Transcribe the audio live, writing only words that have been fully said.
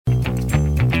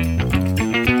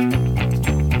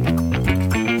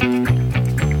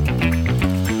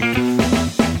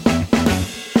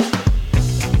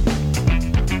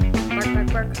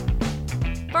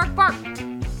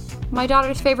My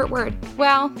daughter's favorite word.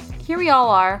 Well, here we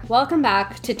all are. Welcome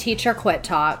back to Teacher Quit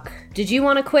Talk. Did you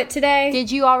want to quit today?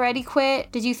 Did you already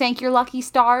quit? Did you thank your lucky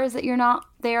stars that you're not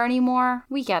there anymore?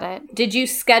 We get it. Did you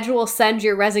send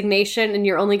your resignation and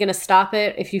you're only going to stop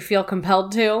it if you feel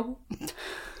compelled to?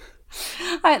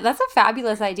 That's a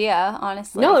fabulous idea,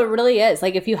 honestly. No, it really is.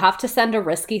 Like, if you have to send a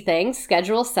risky thing,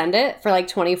 send it for like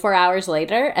 24 hours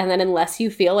later, and then unless you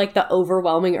feel like the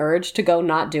overwhelming urge to go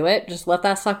not do it, just let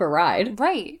that sucker ride.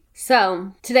 Right.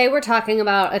 So, today we're talking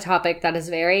about a topic that is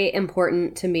very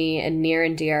important to me and near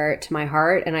and dear to my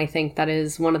heart, and I think that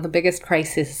is one of the biggest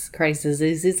crises,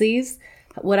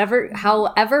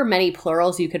 however many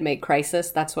plurals you could make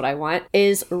crisis, that's what I want,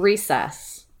 is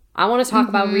recess. I want to talk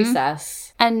about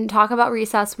recess. And talk about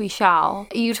recess we shall.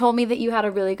 You told me that you had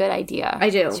a really good idea. I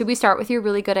do. Should we start with your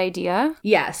really good idea?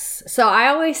 Yes. So I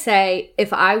always say,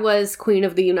 if I was Queen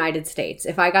of the United States,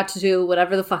 if I got to do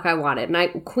whatever the fuck I wanted, and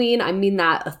I mean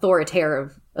that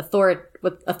authoritarian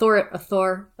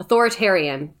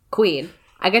queen.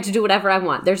 I get to do whatever I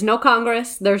want. There's no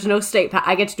Congress. There's no state.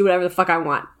 I get to do whatever the fuck I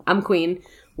want. I'm queen.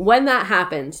 When that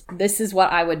happens, this is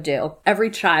what I would do.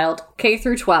 Every child, K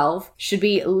through 12, should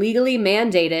be legally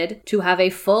mandated to have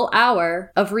a full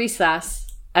hour of recess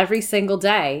every single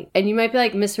day. And you might be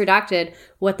like, Miss Redacted,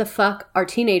 what the fuck are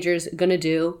teenagers gonna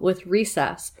do with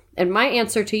recess? And my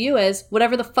answer to you is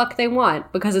whatever the fuck they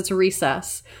want, because it's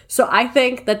recess. So I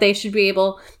think that they should be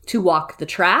able to walk the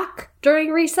track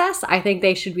during recess. I think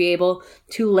they should be able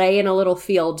to lay in a little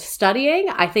field studying.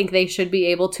 I think they should be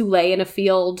able to lay in a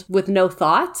field with no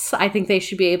thoughts. I think they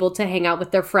should be able to hang out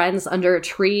with their friends under a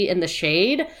tree in the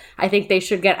shade. I think they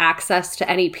should get access to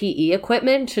any PE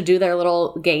equipment to do their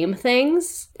little game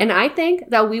things. And I think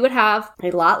that we would have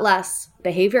a lot less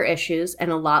behavior issues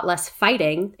and a lot less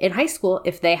fighting in high school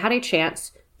if they had a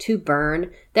chance to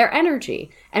burn their energy.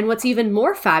 And what's even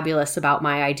more fabulous about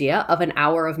my idea of an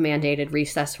hour of mandated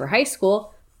recess for high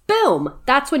school, boom,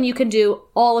 that's when you can do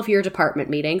all of your department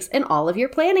meetings and all of your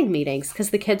planning meetings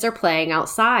because the kids are playing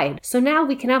outside. So now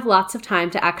we can have lots of time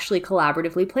to actually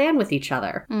collaboratively plan with each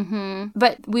other. Mm-hmm.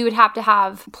 But we would have to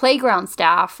have playground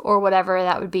staff or whatever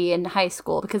that would be in high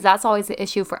school, because that's always the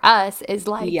issue for us is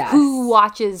like, yes, who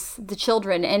watches the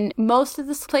children? And most of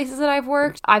the places that I've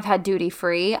worked, I've had duty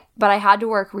free, but I had to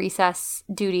work recess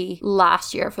duty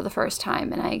last year for the first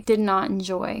time, and I did not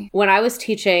enjoy. When I was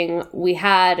teaching, we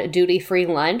had duty free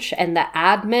lunch, and the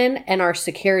admin and our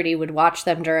security would watch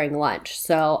them during lunch.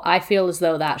 So I feel as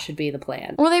though that should be the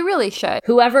plan. Well, they really should.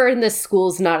 Whoever in this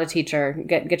school's not a teacher,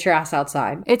 get your ass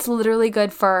outside. It's literally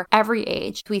good for every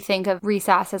age. We think of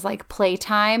recess as like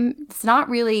playtime. It's not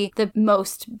really the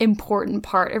most important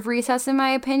part of recess, in my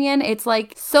opinion. It's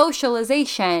like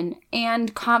socialization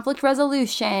and conflict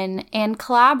resolution and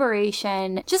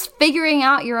collaboration, just figuring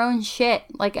out your own shit,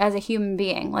 like as a human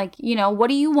being. Like, you know, what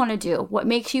do you want to do? What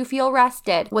makes you feel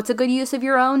rested? What's a good use of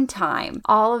your own time?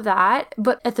 All of that.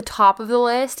 But at the top of the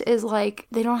list is like,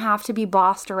 they don't have to be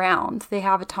bossed around. They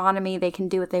have autonomy. They can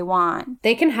do what they want.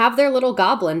 They can have their little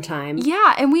goblin time.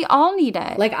 Yeah, and we all need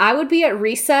it. Like, I would be at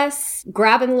recess,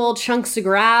 grabbing little chunks of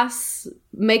grass,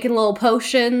 making little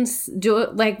potions, do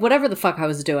it like whatever the fuck I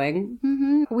was doing.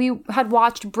 Mm-hmm. We had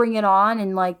watched Bring It On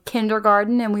in like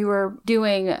kindergarten, and we were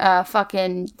doing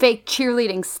fucking fake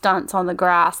cheerleading stunts on the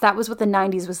grass. That was what the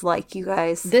 90s was like, you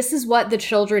guys. This is what the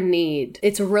children need.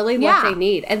 It's really what they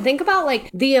need. And think about like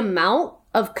the amount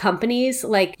of companies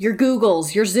like your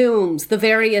Googles, your Zooms, the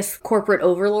various corporate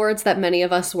overlords that many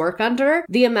of us work under,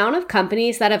 the amount of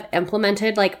companies that have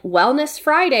implemented like Wellness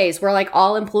Fridays where like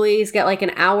all employees get like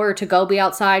an hour to go be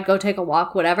outside, go take a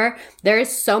walk, whatever. There is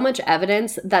so much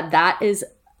evidence that that is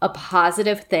a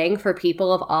positive thing for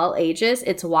people of all ages.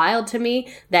 It's wild to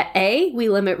me that A, we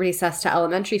limit recess to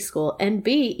elementary school, and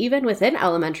B, even within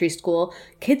elementary school,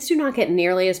 kids do not get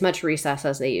nearly as much recess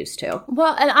as they used to.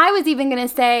 Well, and I was even going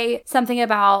to say something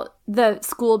about the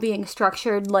school being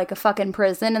structured like a fucking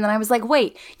prison, and then I was like,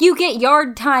 wait, you get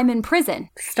yard time in prison.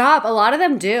 Stop. A lot of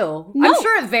them do. No, I'm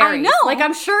sure it varies. I know. Like,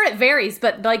 I'm sure it varies,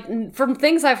 but like from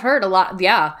things I've heard a lot,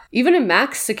 yeah. Even in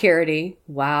max security.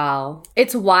 Wow.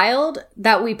 It's wild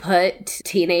that we put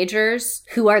teenagers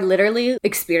who are literally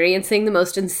experiencing the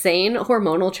most insane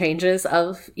hormonal changes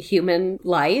of human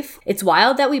life. It's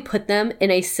wild that we put them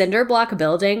in a cinder block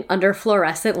building under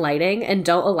fluorescent lighting and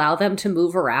don't allow them to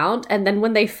move around. And then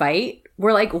when they fight,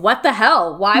 we're like, what the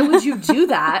hell? Why would you do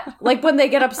that? Like when they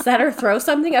get upset or throw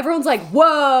something, everyone's like,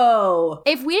 whoa.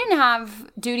 If we didn't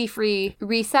have duty-free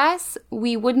recess,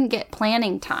 we wouldn't get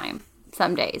planning time.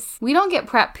 some days. We don't get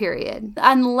prep period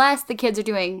unless the kids are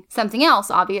doing something else,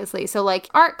 obviously. So like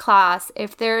art class,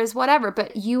 if there's whatever,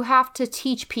 but you have to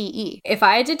teach PE. If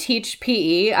I had to teach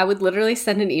PE, I would literally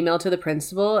send an email to the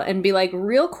principal and be like,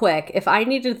 real quick, if I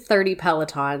needed 30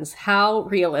 Pelotons, how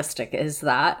realistic is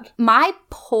that? My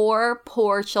poor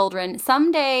children.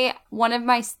 Someday, one of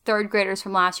my third graders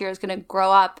from last year is going to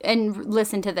grow up and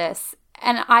listen to this.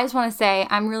 And I just want to say,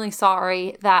 I'm really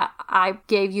sorry that I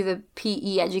gave you the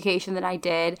PE education that I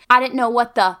did. I didn't know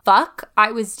what the fuck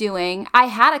I was doing. I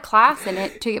had a class in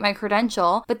it to get my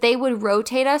credential, but they would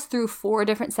rotate us through 4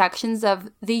 different sections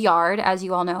of the yard, as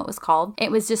you all know it was called.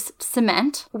 It was just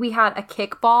cement. We had a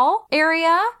kickball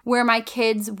area where my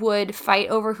kids would fight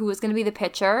over who was going to be the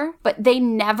pitcher, but they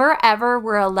never ever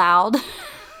were allowed.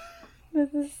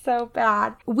 This is so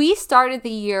bad. We started the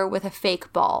year with a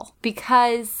fake ball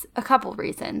because a couple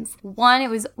reasons.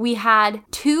 One, we had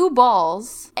 2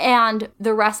 balls and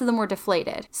the rest of them were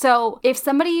deflated. So if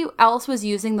somebody else was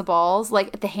using the balls, like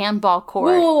at the handball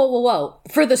court. Whoa.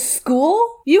 For the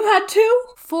school? You had 2?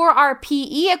 For our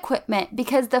PE equipment,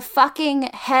 because the fucking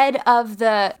head of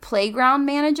the playground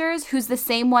managers, who's the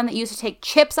same one that used to take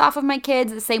chips off of my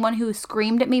kids, the same one who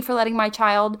screamed at me for letting my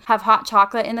child have hot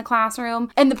chocolate in the classroom,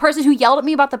 and the person who yelled at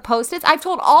me about the Post-its. I've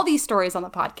told all these stories on the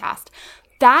podcast.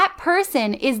 That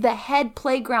person is the head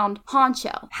playground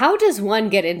honcho. How does one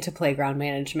get into playground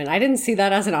management? I didn't see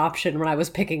that as an option when I was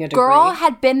picking a degree. Girl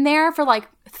had been there for like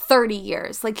 30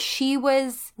 years. Like, she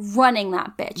was running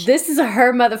that bitch. This is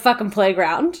her motherfucking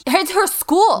playground. It's her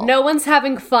school. No one's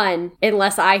having fun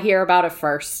unless I hear about it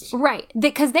first. Right.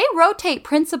 Because they rotate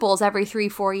principals every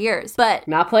 3-4 years. But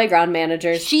not playground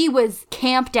managers. She was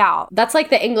camped out. That's like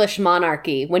the English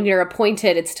monarchy. When you're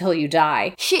appointed, it's till you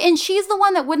die. She's the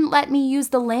one that wouldn't let me use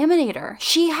the laminator.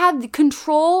 She had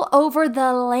control over the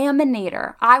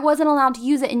laminator. I wasn't allowed to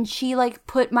use it, and she like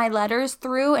put my letters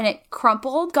through and it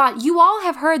crumpled. God, you all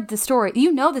have heard the story.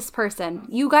 You know this person.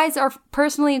 You guys are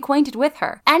personally acquainted with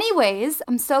her. Anyways,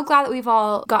 I'm so glad that we've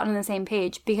all gotten on the same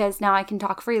page because now I can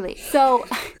talk freely. So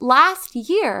last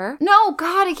year, no,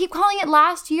 God, I keep calling it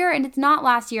last year and it's not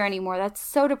last year anymore. That's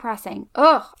so depressing.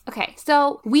 Ugh. Okay,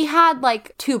 so we had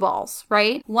like 2 balls,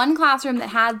 right? One classroom that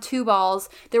had 2 balls.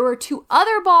 There were 2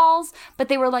 other balls, but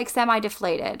they were like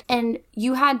semi-deflated. And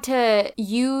you had to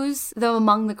use them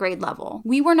among the grade level.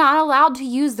 We were not allowed to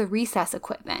use the recess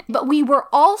equipment, but we were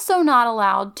also not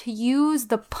allowed to use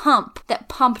the pump that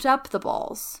pumped up the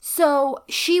balls. So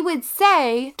she would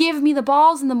say, give me the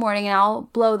balls in the morning and I'll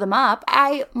blow them up.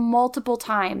 I multiple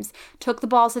times took the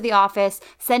balls to the office,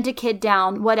 sent a kid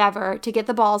down, whatever, to get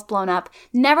the balls blown up.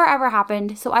 Never ever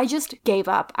happened. So I just gave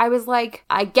up. I was like,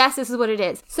 I guess this is what it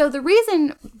is. So the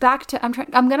reason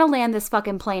I'm going to land this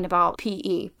fucking plane about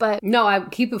PE, but no, I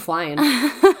keep it flying.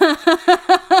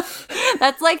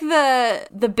 That's like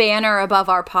the banner above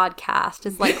our podcast.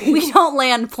 It's like, we don't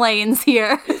land planes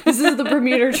here. This is the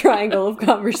Bermuda Triangle of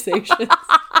conversations. That's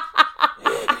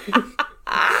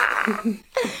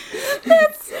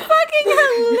fucking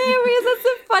hilarious. That's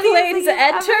the funniest Planes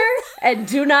enter and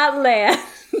do not land.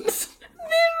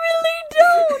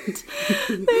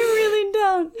 They really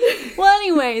don't. Well,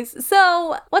 anyways,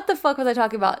 so what the fuck was I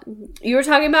talking about? You were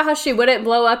talking about how she wouldn't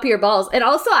blow up your balls. And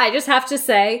also, I just have to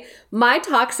say, my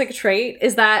toxic trait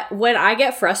is that when I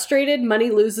get frustrated,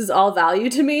 money loses all value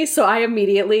to me. So I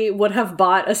immediately would have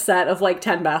bought a set of like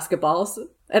 10 basketballs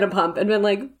and a pump and been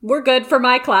like, we're good for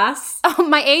my class. Oh,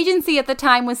 my agency at the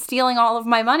time was stealing all of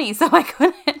my money, so I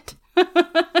couldn't.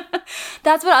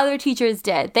 That's what other teachers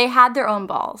did. They had their own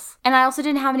balls. And I also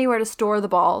didn't have anywhere to store the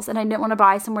balls. And I didn't want to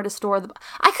buy somewhere to store the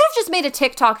I could have just made a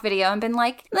TikTok video and been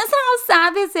like, listen how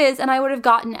sad this is. And I would have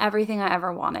gotten everything I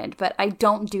ever wanted. But I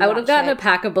don't do that. I would have gotten a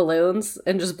pack of balloons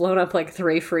and just blown up like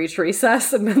 3 for each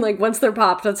recess. And then like once they're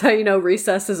popped, that's how you know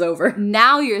recess is over.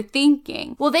 Now you're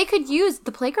thinking. Well,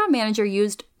 the playground manager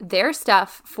used their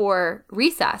stuff for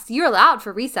recess. You're allowed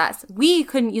for recess. We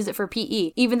couldn't use it for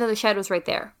PE, even though the shed was right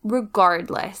there.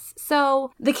 Regardless.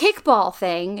 So the kickball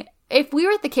thing, if we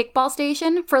were at the kickball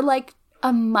station for like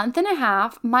a month and a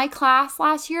half, my class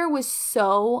last year was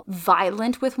so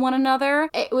violent with one another.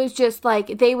 It was just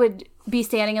like they would be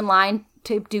standing in line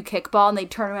to do kickball and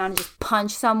they'd turn around and just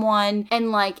punch someone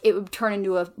and like it would turn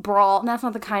into a brawl. And that's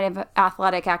not the kind of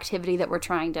athletic activity that we're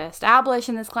trying to establish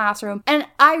in this classroom. And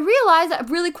I realized that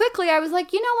really quickly, I was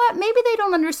like, you know what? Maybe they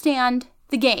don't understand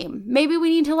the game. Maybe we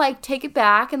need to like take it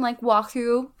back and like walk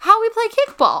through how we play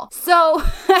kickball. So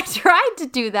I tried to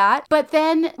do that, but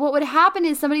then what would happen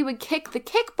is somebody would kick the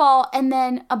kickball and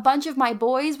then a bunch of my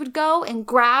boys would go and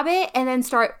grab it and then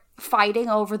start fighting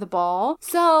over the ball.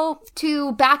 So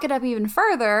to back it up even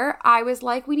further, I was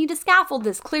like, we need to scaffold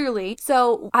this clearly.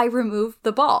 So I removed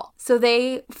the ball. So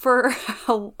they, for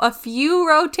a few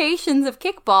rotations of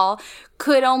kickball,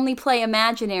 could only play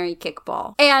imaginary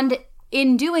kickball. And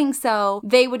in doing so,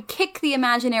 they would kick the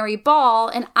imaginary ball,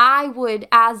 and I would,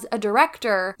 as a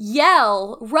director,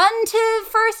 yell, run to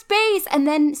first base, and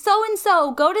then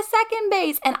so-and-so, go to second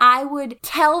base, and I would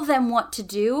tell them what to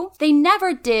do. They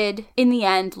never did, in the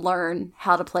end, learn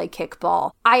how to play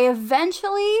kickball. I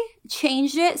eventually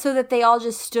changed it so that they all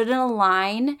just stood in a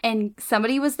line, and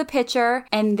somebody was the pitcher,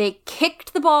 and they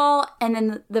kicked the ball, and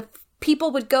then the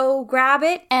people would go grab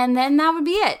it, and then that would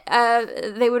be it.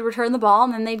 They would return the ball,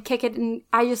 and then they'd kick it, and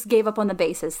I just gave up on the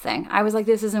bases thing. I was like,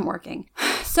 this isn't working.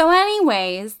 So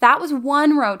anyways, that was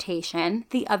one rotation.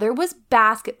 The other was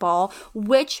basketball,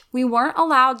 which we weren't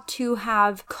allowed to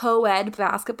have co-ed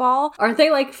basketball. Aren't they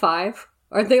like 5?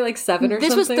 Aren't they like 7 or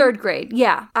this something? This was 3rd grade.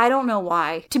 Yeah. I don't know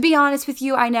why. To be honest with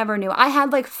you, I never knew. I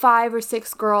had like 5 or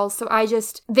 6 girls, so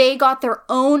they got their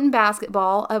own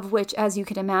basketball, of which, as you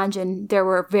can imagine, there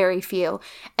were very few.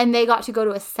 And they got to go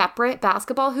to a separate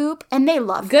basketball hoop, and they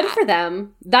loved Good that. for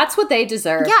them. That's what they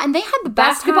deserve. Yeah, and they had the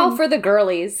best basketball time. For the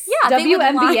girlies. Yeah.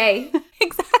 WNBA.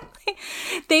 Exactly.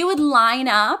 They would line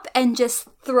up and just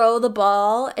throw the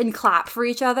ball and clap for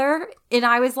each other. And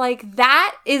I was like,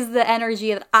 that is the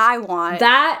energy that I want.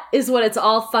 That is what it's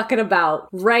all fucking about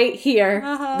right here.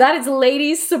 Uh-huh. That is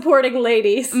ladies supporting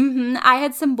ladies. Mm-hmm. I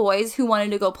had some boys who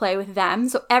wanted to go play with them.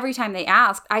 So every time they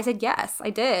asked, I said, yes,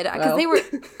 I did.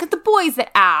 Because the boys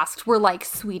that asked were like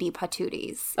sweetie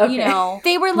patooties. Okay. You know,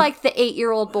 they were like the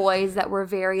 8-year-old boys that were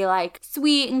very like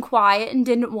sweet and quiet and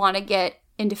didn't want to get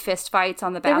into fist fights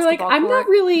on the basketball court. I'm not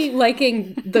really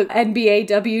liking the NBA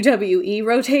WWE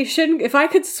rotation. If I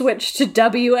could switch to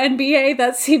WNBA,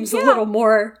 that seems a little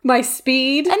more my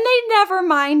speed. And they never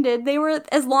minded. They were,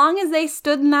 as long as they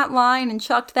stood in that line and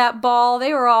chucked that ball,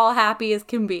 they were all happy as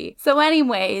can be. So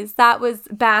anyways, that was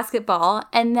basketball.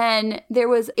 And then it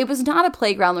was not a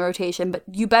playground rotation, but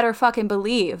you better fucking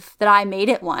believe that I made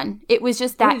it one. It was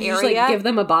just that area. Did you just give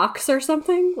them a box or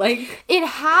something? It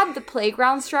had the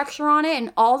playground structure on it,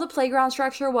 and all the playground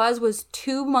structure was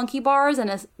 2 monkey bars and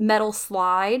a metal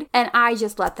slide, and I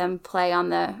just let them play on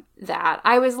that.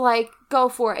 I was like, go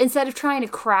for it. Instead of trying to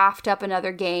craft up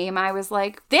another game, I was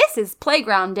like, this is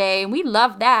playground day, and we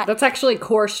love that. That's actually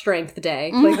core strength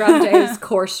day. Playground day is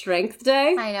core strength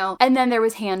day. I know. And then there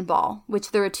was handball,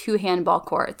 which there were 2 handball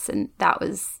courts, and that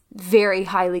was very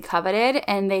highly coveted,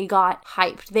 and they got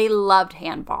hyped. They loved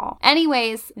handball.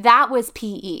 Anyways, that was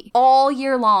PE all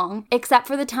year long, except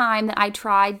for the time that I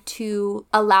tried to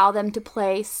allow them to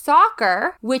play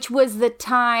soccer, which was the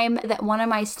time that one of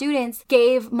my students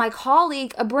gave my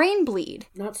colleague a brain bleed.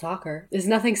 Not soccer. Is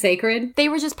nothing sacred? They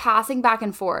were just passing back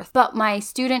and forth, but my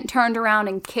student turned around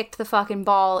and kicked the fucking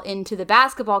ball into the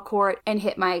basketball court and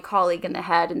hit my colleague in the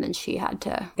head, and then she had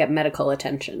to get medical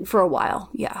attention for a while.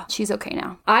 Yeah, she's okay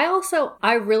now.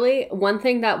 One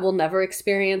thing that we'll never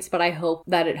experience, but I hope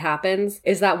that it happens,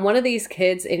 is that one of these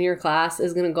kids in your class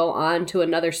is going to go on to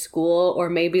another school, or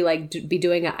maybe be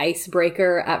doing an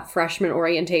icebreaker at freshman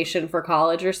orientation for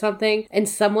college or something. And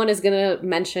someone is going to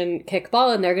mention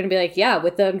kickball, and they're going to be like, yeah,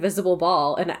 with the invisible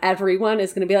ball. And everyone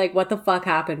is going to be like, what the fuck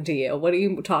happened to you? What are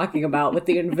you talking about with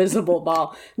the invisible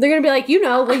ball? They're going to be like,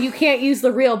 you can't use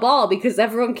the real ball because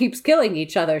everyone keeps killing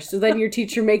each other. So then your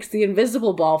teacher makes the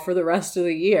invisible ball for the rest of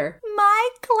the year. My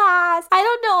class. I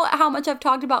don't know how much I've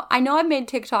talked about. I know I've made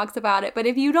TikToks about it, but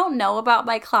if you don't know about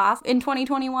my class in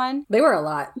 2021. They were a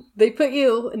lot. They put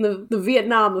you in the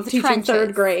Vietnam of teaching trenches.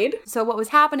 3rd grade. So what was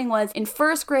happening was, in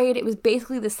 1st grade, it was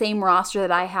basically the same roster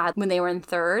that I had when they were in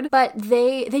 3rd, but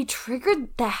they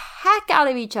triggered the heck out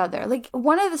of each other. Like,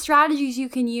 one of the strategies you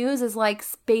can use is like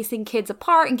spacing kids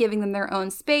apart and giving them their own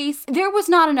space. There was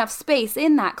not enough space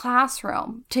in that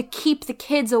classroom to keep the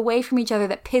kids away from each other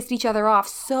that pissed each other off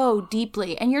so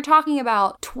deeply. And you're talking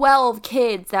about 12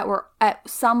 kids that were at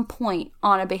some point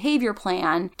on a behavior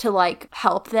plan to like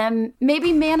help them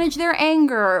maybe manage their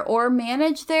anger or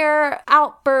manage their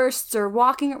outbursts or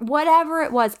walking, whatever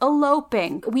it was,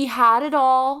 eloping. We had it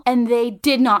all, and they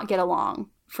did not get along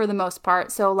for the most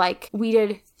part. So like, we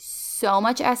did so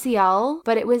much SEL,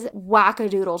 but it was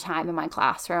wackadoodle time in my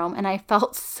classroom, and I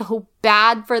felt so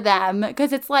bad for them,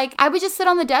 because it's like, I would just sit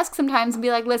on the desk sometimes and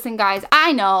be like, listen guys,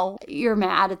 I know you're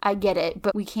mad, I get it,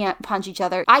 but we can't punch each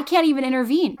other. I can't even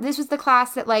intervene. This was the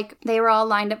class that like, they were all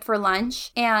lined up for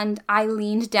lunch, and I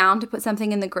leaned down to put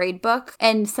something in the grade book,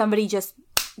 and somebody just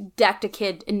decked a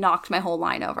kid and knocked my whole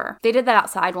line over. They did that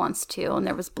outside once too, and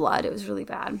there was blood. It was really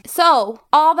bad. So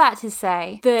all that to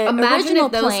say, the Imagine original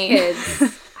if those plane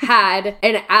kids had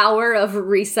an hour of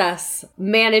recess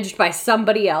managed by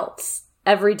somebody else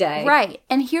every day. Right.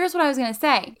 And here's what I was going to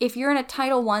say. If you're in a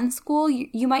Title I school,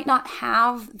 you might not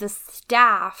have the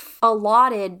staff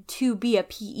allotted to be a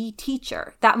PE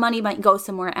teacher. That money might go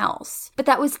somewhere else. But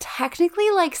that was technically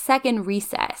like second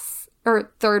recess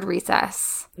or third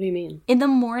recess. What do you mean? In the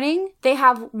morning, they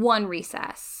have one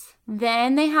recess.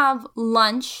 Then they have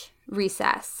lunch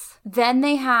recess. Then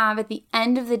they have, at the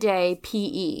end of the day,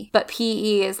 PE. But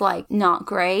PE is, like, not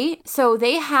great. So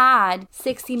they had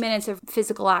 60 minutes of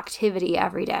physical activity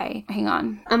every day. Hang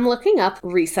on. I'm looking up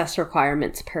recess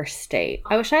requirements per state.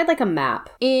 I wish I had, like, a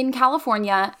map. In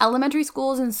California, elementary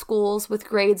schools and schools with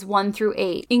grades 1 through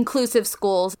 8, inclusive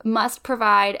schools, must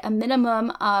provide a minimum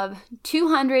of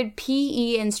 200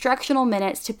 PE instructional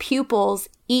minutes to pupils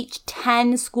each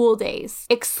 10 school days,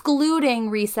 excluding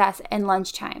recess and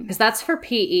lunchtime. Because that's for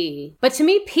PE. But to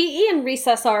me, PE and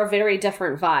recess are a very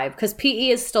different vibe because PE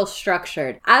is still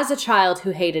structured. As a child who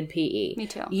hated PE. Me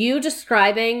too. You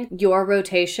describing your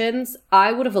rotations,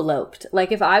 I would have eloped.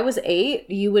 Like if I was 8,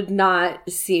 you would not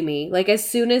see me. Like as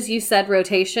soon as you said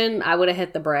rotation, I would have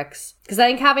hit the bricks. Because I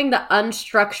think having the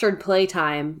unstructured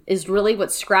playtime is really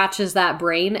what scratches that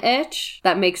brain itch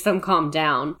that makes them calm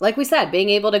down. Like we said, being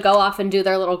able to go off and do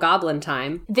their little goblin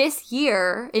time. This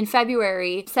year, in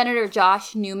February, Senator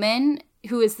Josh Newman,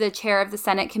 who is the chair of the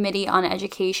Senate Committee on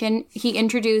Education, he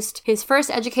introduced his first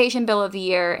education bill of the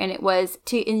year, and it was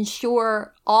to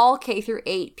ensure all K through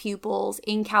 8 pupils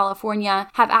in California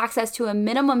have access to a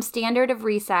minimum standard of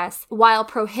recess while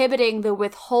prohibiting the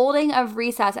withholding of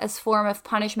recess as form of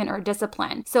punishment or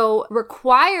discipline. So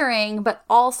requiring, but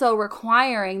also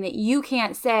requiring that you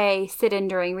can't say sit in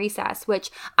during recess,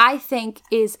 which I think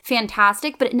is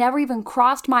fantastic, but it never even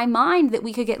crossed my mind that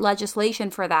we could get legislation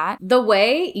for that. The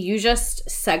way you just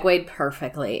segued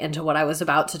perfectly into what I was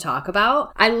about to talk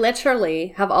about, I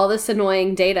literally have all this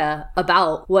annoying data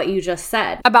about what you just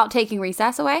said. About taking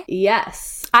recess away?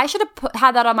 Yes. I should have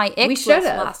had that on my ick list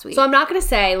last week. So I'm not going to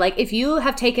say, like, if you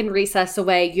have taken recess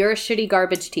away, you're a shitty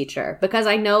garbage teacher. Because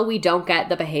I know we don't get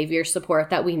the behavior support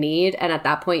that we need. And at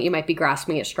that point, you might be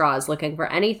grasping at straws looking for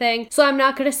anything. So I'm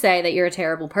not going to say that you're a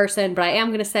terrible person. But I am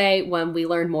going to say when we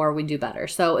learn more, we do better.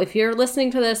 So if you're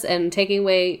listening to this and taking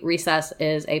away recess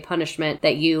is a punishment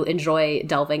that you enjoy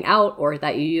delving out or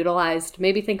that you utilized,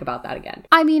 maybe think about that again.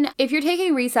 I mean, if you're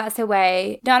taking recess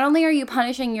away, not only are you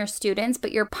punishing your students,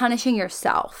 but you're punishing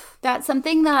yourself. That's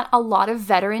something that a lot of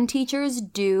veteran teachers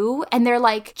do, and they're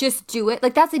like, just do it.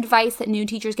 Like, that's advice that new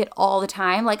teachers get all the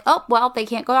time. Like, oh, well, they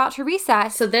can't go out to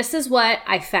recess. So this is what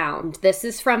I found. This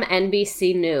is from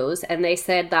NBC News, and they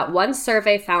said that one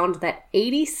survey found that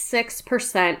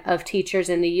 86% of teachers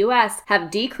in the U.S.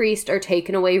 have decreased or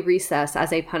taken away recess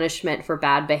as a punishment for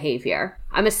bad behavior.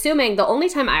 I'm assuming the only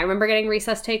time I remember getting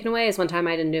recess taken away is one time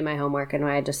I didn't do my homework and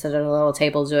I just sit at a little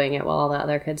table doing it while all the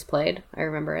other kids played. I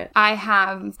remember it. I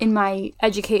have, in my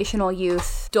educational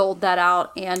youth, doled that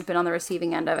out and been on the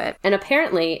receiving end of it. And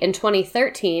apparently, in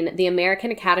 2013, the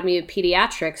American Academy of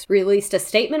Pediatrics released a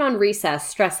statement on recess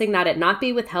stressing that it not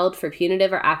be withheld for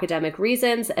punitive or academic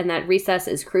reasons and that recess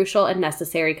is crucial and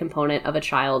necessary component of a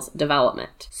child's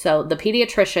development. So the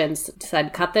pediatricians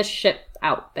said, cut this shit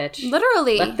out, bitch.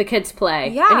 Literally. Let the kids play.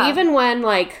 Yeah. And even when,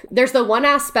 like, there's the one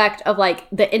aspect of, like,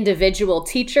 the individual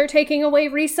teacher taking away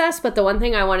recess, but the one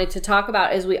thing I wanted to talk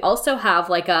about is we also have,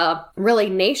 like, a really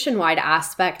nationwide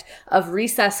aspect of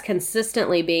recess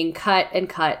consistently being cut and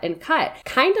cut and cut.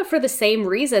 Kind of for the same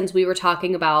reasons we were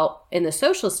talking about in the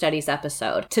social studies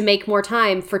episode, to make more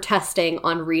time for testing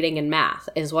on reading and math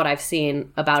is what I've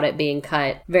seen about it being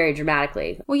cut very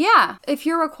dramatically. Well, yeah. If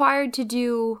you're required to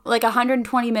do like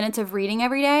 120 minutes of reading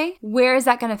every day, where is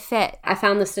that going to fit? I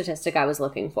found the statistic I was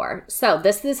looking for. So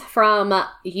this is from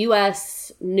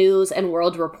U.S. News and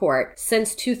World Report.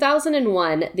 Since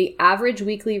 2001, the average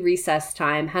weekly recess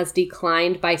time has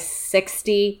declined by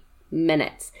 60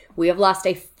 minutes. We have lost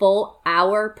a full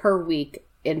hour per week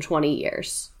in 20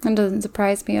 years. That doesn't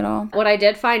surprise me at all. What I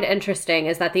did find interesting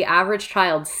is that the average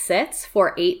child sits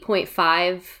for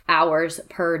 8.5 hours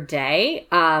per day.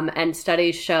 And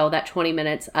studies show that 20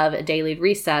 minutes of daily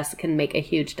recess can make a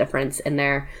huge difference in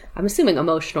their, I'm assuming,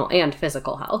 emotional and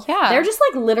physical health. Yeah. They're just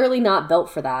like literally not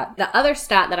built for that. The other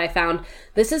stat that I found,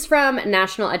 this is from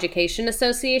National Education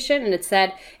Association, and it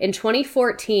said in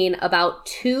 2014, about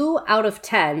 2 out of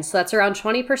 10, so that's around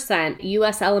 20%,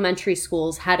 U.S. elementary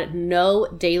schools had no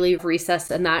daily recess,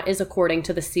 and that is according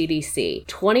to the CDC.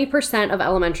 20% of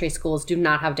elementary schools do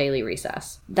not have daily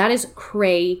recess. That is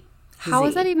crazy. How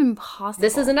is that even possible?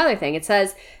 This is another thing. It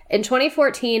says, in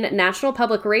 2014, National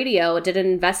Public Radio did an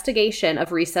investigation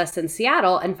of recess in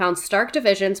Seattle and found stark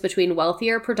divisions between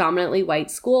wealthier, predominantly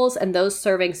white schools and those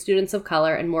serving students of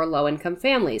color and more low-income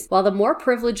families. While the more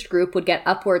privileged group would get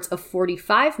upwards of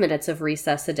 45 minutes of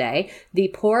recess a day, the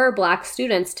poorer Black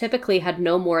students typically had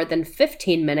no more than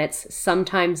 15 minutes,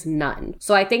 sometimes none.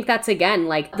 So I think that's, again,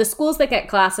 like the schools that get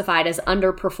classified as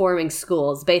underperforming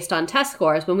schools based on test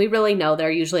scores, when we really know they're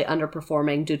usually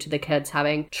underperforming due to the kids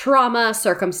having trauma,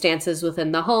 circumstances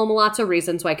within the home, lots of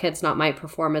reasons why kids not might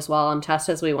perform as well on tests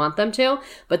as we want them to.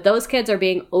 But those kids are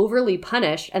being overly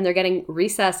punished and they're getting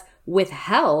recess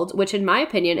withheld, which in my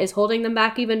opinion is holding them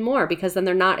back even more, because then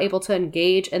they're not able to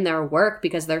engage in their work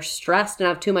because they're stressed and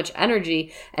have too much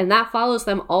energy, and that follows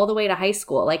them all the way to high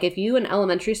school. Like if you in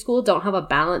elementary school don't have a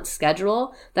balanced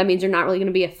schedule, that means you're not really going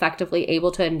to be effectively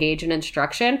able to engage in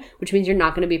instruction, which means you're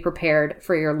not going to be prepared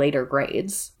for your later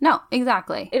grades. No,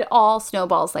 exactly. It all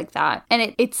snowballs like that.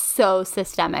 And it's so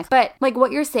systemic. But like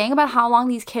what you're saying about how long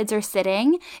these kids are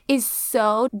sitting is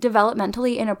so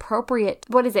developmentally inappropriate.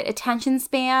 What is it? Attention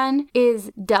span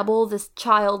is double this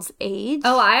child's age.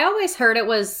 Oh, I always heard it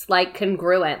was like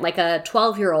congruent. Like a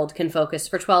 12-year-old can focus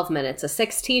for 12 minutes. A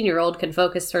 16-year-old can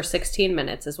focus for 16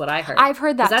 minutes is what I heard. I've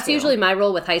heard that that's too. Usually my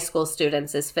rule with high school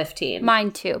students is 15.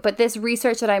 Mine too. But this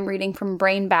research that I'm reading from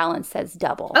Brain Balance says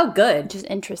double. Oh, good. Which is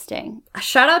interesting.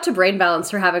 Shout out to Brain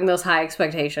Balance for having those high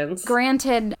expectations.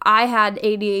 Granted, I had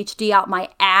ADHD out my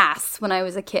ass when I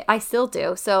was a kid. I still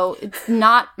do. So it's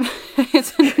not,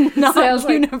 it's not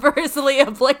universally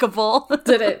applicable.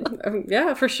 Did it?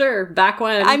 Yeah, for sure. Back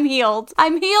when. I'm healed.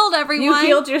 I'm healed, everyone. You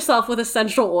healed yourself with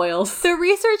essential oils. The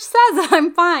research says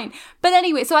I'm fine. But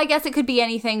anyway, so I guess it could be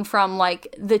anything from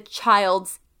like the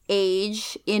child's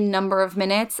age in number of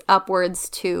minutes upwards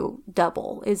to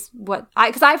double is what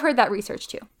because I've heard that research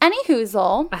too.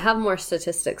 Anyhoozle. I have more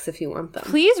statistics if you want them.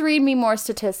 Please read me more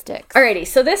statistics. Alrighty,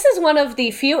 so this is one of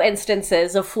the few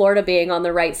instances of Florida being on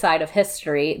the right side of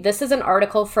history. This is an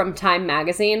article from Time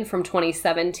Magazine from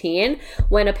 2017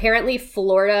 when apparently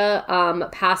Florida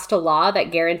passed a law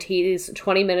that guarantees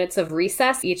 20 minutes of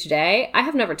recess each day. I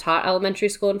have never taught elementary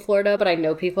school in Florida, but I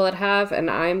know people that have, and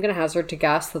I'm going to hazard to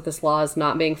guess that this law is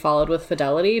not being followed with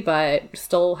fidelity, but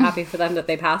still happy for them that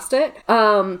they passed it.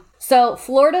 So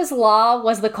Florida's law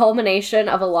was the culmination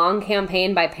of a long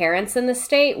campaign by parents in the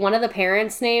state. One of the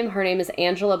parents' her name is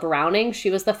Angela Browning.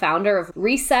 She was the founder of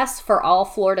Recess for All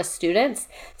Florida Students,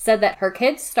 said that her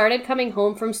kids started coming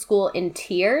home from school in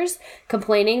tears,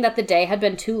 complaining that the day had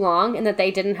been too long and that they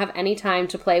didn't have any time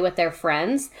to play with their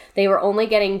friends. They were only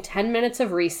getting 10 minutes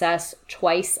of recess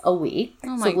twice a week.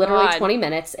 Oh my so literally God. 20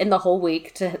 minutes in the whole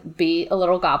week to be a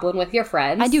little goblin with your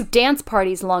friends. I do dance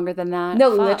parties longer than that.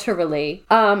 No, Fuck. literally.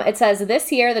 It says,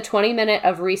 this year, the 20-minute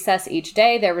of recess each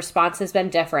day, their response has been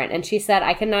different. And she said,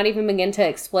 I cannot even begin to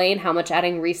explain how much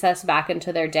adding recess back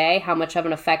into their day, how much of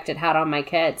an effect it had on my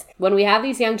kids. When we have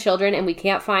these young children and we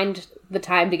can't find the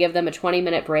time to give them a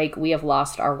 20-minute break, we have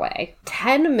lost our way.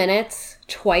 10 minutes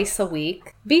twice a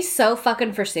week? Be so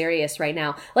fucking for serious right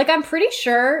now. Like, I'm pretty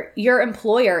sure your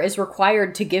employer is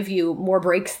required to give you more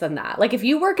breaks than that. Like, if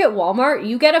you work at Walmart,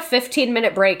 you get a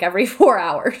 15-minute break every 4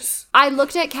 hours. I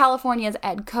looked at California's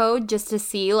ed code just to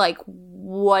see, like,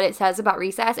 what it says about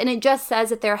recess, and it just says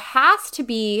that there has to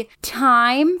be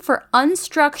time for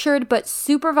unstructured but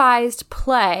supervised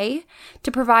play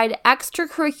to provide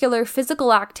extracurricular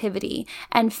physical activity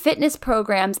and fitness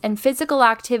programs and physical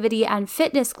activity and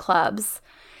fitness clubs,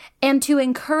 and to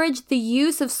encourage the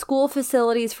use of school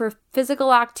facilities for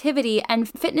physical activity and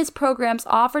fitness programs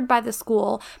offered by the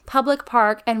school, public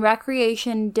park, and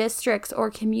recreation districts or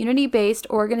community-based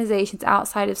organizations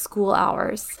outside of school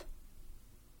hours.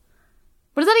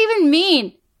 What does that even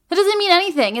mean? That doesn't mean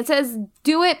anything. It says,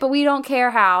 do it, but we don't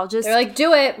care how. Just They're like,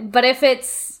 do it, but if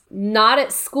it's not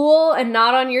at school and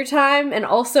not on your time, and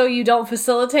also you don't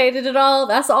facilitate it at all,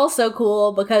 that's also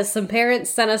cool, because some parents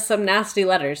sent us some nasty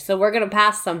letters, so we're gonna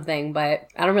pass something, but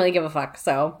I don't really give a fuck,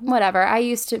 so. Whatever. I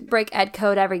used to break ed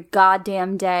code every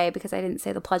goddamn day because I didn't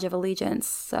say the Pledge of Allegiance,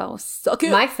 so suck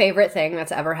it. My favorite thing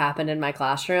that's ever happened in my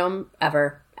classroom,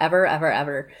 ever.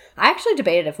 I actually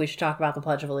debated if we should talk about the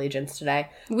Pledge of Allegiance today.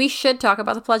 We should talk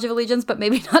about the Pledge of Allegiance, but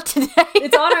maybe not today.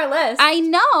 It's on our list. I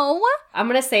know. I'm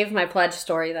gonna save my pledge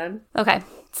story then. Okay.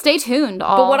 Stay tuned,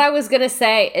 all. But what I was gonna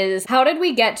say is, how did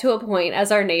we get to a point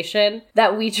as our nation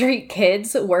that we treat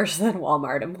kids worse than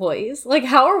Walmart employees? Like,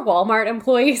 how are Walmart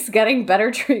employees getting better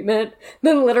treatment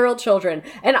than literal children?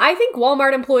 And I think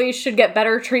Walmart employees should get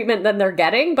better treatment than they're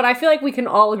getting, but I feel like we can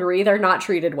all agree they're not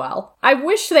treated well. I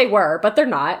wish they were, but they're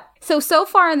not. So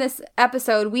far in this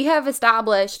episode, we have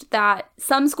established that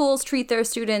some schools treat their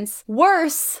students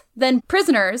worse than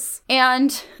prisoners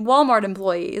and Walmart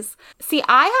employees. See,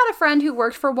 I had a friend who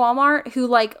worked for Walmart who,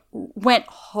 like, went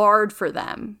hard for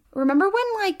them. Remember when,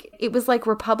 like, it was, like,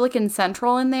 Republican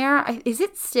Central in there? Is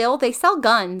it still? They sell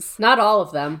guns. Not all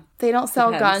of them. They don't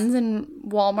sell Depends. guns in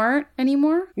Walmart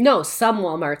anymore? No, some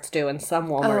Walmarts do and some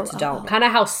Walmarts don't. Kind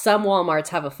of how some Walmarts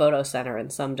have a photo center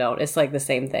and some don't. It's like the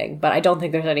same thing. But I don't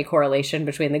think there's any correlation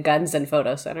between the guns and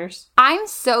photo centers. I'm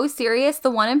so serious.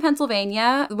 The one in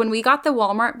Pennsylvania, when we got the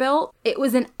Walmart built, it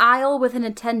was an aisle with an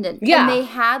attendant. Yeah. And they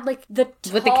had, like,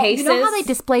 with the cases. You know how they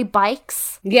display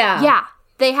bikes? Yeah. Yeah.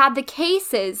 They had the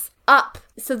cases up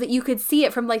so that you could see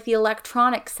it from, like, the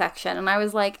electronics section. And I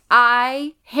was like,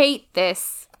 I hate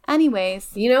this.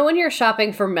 Anyways. You know when you're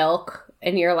shopping for milk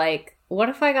and you're like, what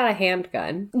if I got a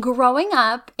handgun? Growing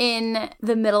up in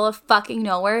the middle of fucking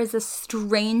nowhere is the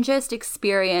strangest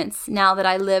experience now that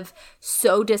I live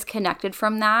so disconnected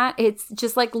from that. It's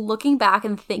just like looking back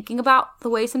and thinking about the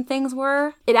way some things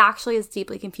were. It actually is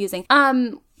deeply confusing.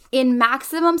 In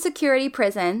maximum security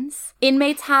prisons,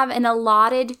 inmates have an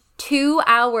allotted 2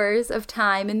 hours of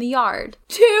time in the yard.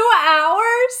 2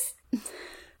 hours?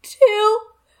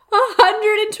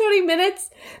 120 minutes?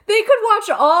 They could watch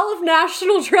all of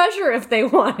National Treasure if they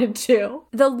wanted to.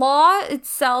 The law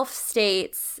itself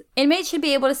states inmates should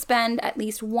be able to spend at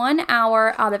least 1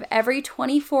 hour out of every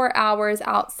 24 hours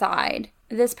outside.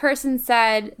 This person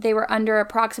said they were under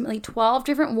approximately 12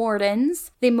 different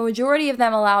wardens. The majority of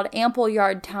them allowed ample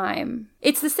yard time.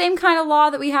 It's the same kind of law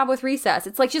that we have with recess.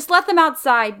 It's like, just let them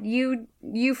outside. You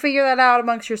figure that out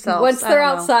amongst yourselves. Once they're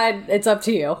outside, it's up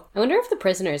to you. I wonder if the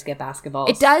prisoners get basketballs.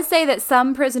 It does say that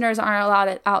some prisoners aren't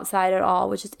allowed outside at all,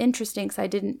 which is interesting because I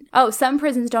didn't... Oh, some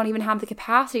prisons don't even have the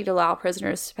capacity to allow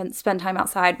prisoners to spend time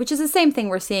outside, which is the same thing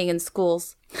we're seeing in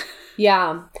schools.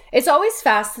 Yeah. It's always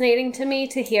fascinating to me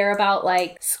to hear about,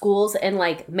 like, schools in,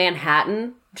 like,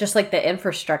 Manhattan. Just, like, the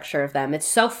infrastructure of them. It's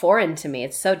so foreign to me.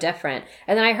 It's so different.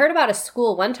 And then I heard about a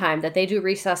school one time that they do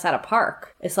recess at a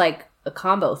park. It's, like, a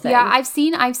combo thing. Yeah, I've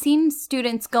seen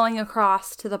students going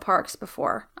across to the parks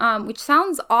before, which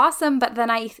sounds awesome, but then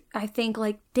I think,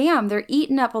 like, damn, they're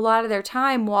eating up a lot of their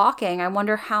time walking. I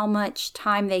wonder how much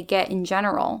time they get in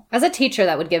general. As a teacher,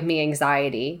 that would give me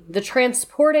anxiety. The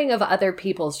transporting of other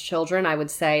people's children, I would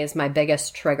say, is my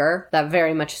biggest trigger. That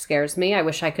very much scares me. I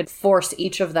wish I could force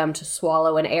each of them to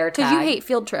swallow an air tag. Because you hate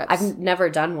field trips. I've never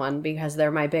done one because they're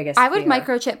my biggest I would fear.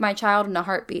 microchip my child in a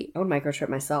heartbeat. I would microchip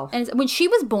myself. And when she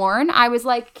was born, I was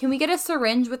like, can we get a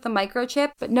syringe with the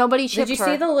microchip? But nobody chipped her. Did you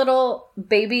see the little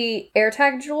baby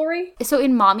AirTag jewelry? So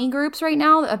in mommy groups right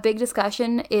now, a big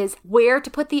discussion is where to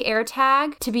put the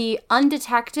AirTag to be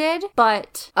undetected,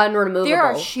 but unremovable. There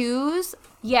are shoes.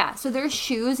 Yeah, so there's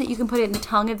shoes that you can put in the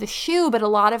tongue of the shoe, but a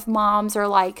lot of moms are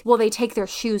like, well, they take their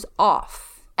shoes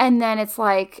off. And then it's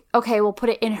like, okay, we'll put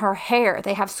it in her hair.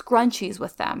 They have scrunchies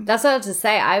with them. That's what I was to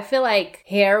say. I feel like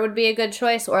hair would be a good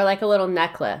choice, or like a little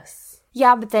necklace.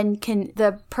 Yeah, but then can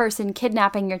the person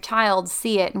kidnapping your child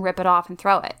see it and rip it off and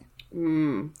throw it?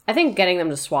 I think getting them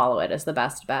to swallow it is the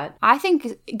best bet. I think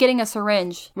getting a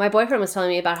syringe. My boyfriend was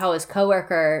telling me about how his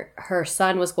coworker, her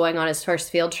son was going on his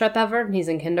first field trip ever, and he's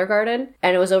in kindergarten,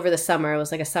 and it was over the summer. It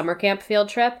was like a summer camp field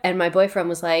trip, and my boyfriend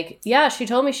was like, yeah, she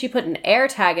told me she put an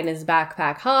AirTag in his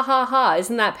backpack. Ha ha ha,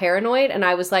 isn't that paranoid? And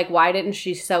I was like, why didn't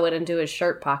she sew it into his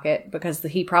shirt pocket? Because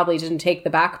he probably didn't take the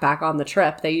backpack on the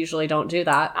trip. They usually don't do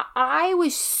that. I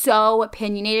was so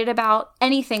opinionated about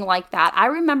anything like that. I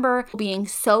remember being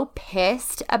so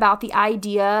pissed about the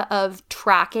idea of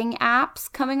tracking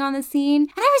apps coming on the scene.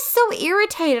 And I was so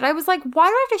irritated. I was like, why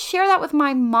do I have to share that with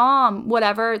my mom?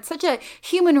 Whatever. It's such a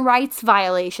human rights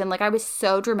violation. Like, I was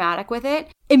so dramatic with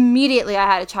it. Immediately, I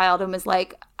had a child and was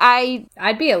like,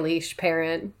 I'd be a leash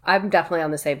parent. I'm definitely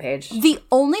on the same page. The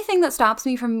only thing that stops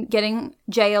me from getting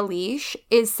Jay a leash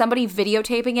is somebody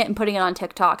videotaping it and putting it on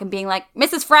TikTok and being like,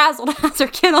 Mrs. Frazzled has her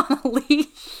kid on a leash.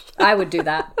 I would do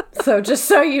that. So just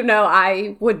so you know,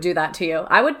 I would do that to you.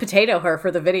 I would potato her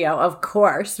for the video, of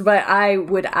course, but I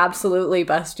would absolutely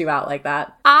bust you out like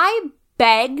that. I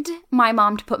begged my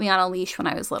mom to put me on a leash when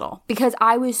I was little because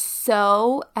I was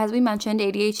so, as we mentioned,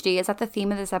 ADHD is at the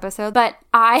theme of this episode, but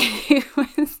I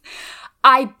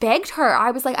begged her. I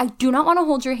was like, I do not want to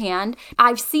hold your hand.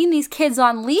 I've seen these kids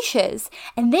on leashes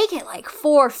and they get like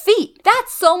 4 feet.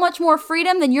 That's so much more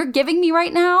freedom than you're giving me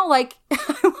right now. Like,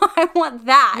 I want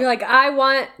that. You're like, I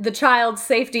want the child's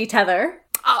safety tether.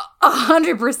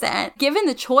 100%. Given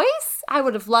the choice, I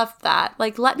would have loved that.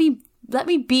 Like, let me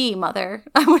be, mother.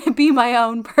 I want to be my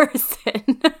own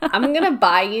person. I'm going to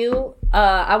buy you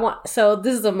So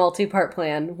this is a multi-part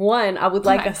plan. 1, I would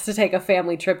like us to take a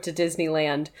family trip to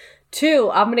Disneyland.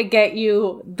 2, I'm going to get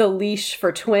you the leash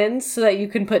for twins so that you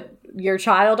can put your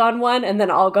child on one and then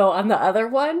I'll go on the other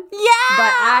one. Yeah!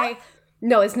 But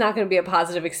no, it's not going to be a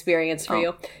positive experience for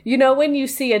you. You know when you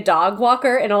see a dog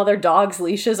walker and all their dogs'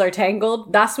 leashes are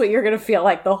tangled? That's what you're going to feel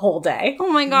like the whole day.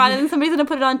 Oh my God. And then somebody's going to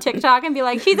put it on TikTok and be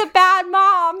like, she's a bad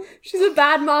mom. She's a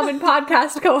bad mom and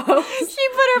podcast co-host. She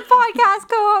put her podcast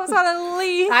co-host on a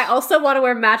leash. I also want to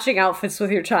wear matching outfits with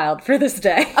your child for this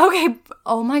day. Okay.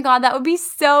 Oh my God. That would be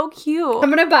so cute. I'm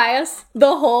going to buy us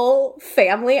the whole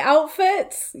family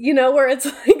outfits, you know, where it's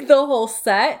like the whole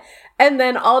set. And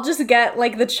then I'll just get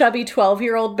like the chubby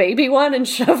 12-year-old baby one and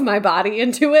shove my body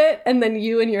into it. And then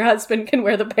you and your husband can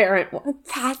wear the parent one.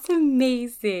 That's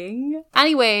amazing.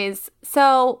 Anyways,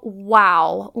 so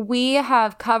wow, we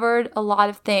have covered a lot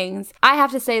of things. I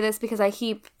have to say this because I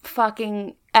keep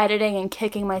fucking editing and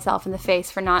kicking myself in the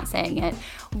face for not saying it.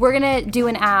 We're going to do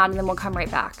an ad and then we'll come right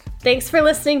back. Thanks for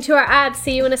listening to our ad.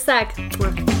 See you in a sec.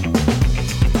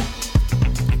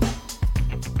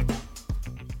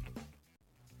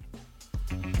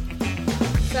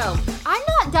 So, I'm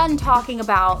not done talking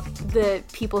about the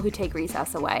people who take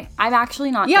recess away. I'm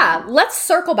actually not done. Let's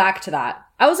circle back to that.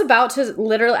 I was going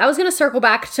to circle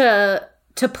back to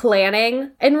planning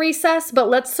in recess, but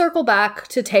let's circle back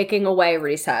to taking away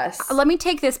recess. Let me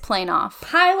take this plane off.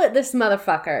 Pilot this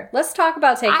motherfucker. Let's talk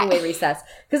about taking away recess.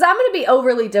 Because I'm going to be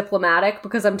overly diplomatic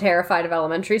because I'm terrified of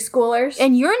elementary schoolers.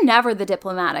 And you're never the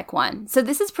diplomatic one. So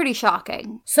this is pretty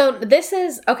shocking. So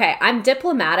I'm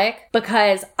diplomatic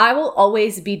because I will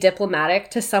always be diplomatic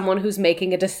to someone who's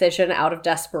making a decision out of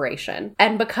desperation.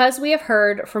 And because we have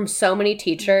heard from so many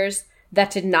teachers that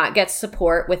did not get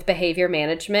support with behavior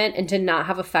management and did not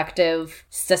have effective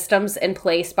systems in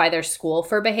place by their school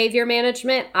for behavior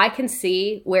management, I can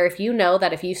see where if you know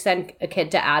that if you send a kid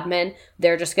to admin,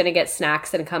 they're just going to get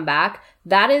snacks and come back,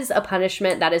 that is a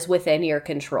punishment that is within your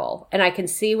control. And I can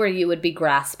see where you would be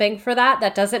grasping for that.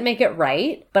 That doesn't make it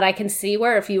right, but I can see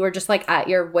where if you were just like at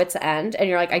your wit's end and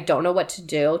you're like, I don't know what to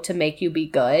do to make you be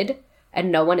good and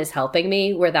no one is helping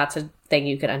me, where that's a thing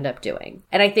you could end up doing.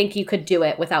 And I think you could do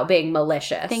it without being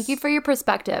malicious. Thank you for your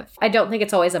perspective. I don't think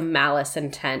it's always a malice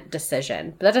intent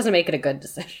decision, but that doesn't make it a good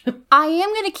decision. I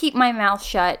am going to keep my mouth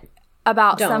shut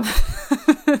about some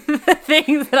the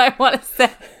things that I want to say.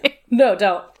 No,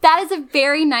 don't. That is a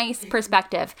very nice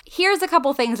perspective. Here's a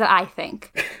couple things that I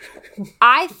think.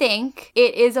 I think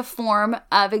it is a form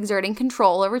of exerting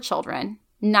control over children.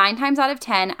 9 times out of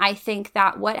 10, I think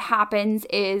that what happens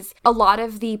is a lot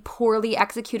of the poorly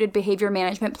executed behavior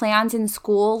management plans in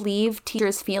school leave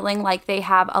teachers feeling like they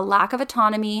have a lack of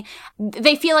autonomy.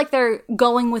 They feel like they're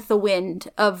going with the wind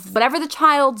of whatever the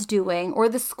child's doing or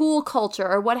the school culture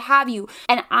or what have you.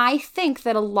 And I think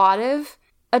that a lot of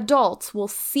adults will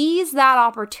seize that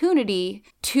opportunity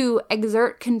to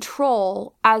exert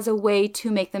control as a way to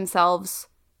make themselves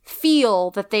feel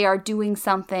that they are doing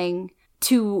something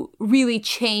to really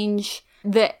change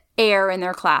the air in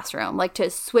their classroom, like to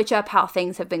switch up how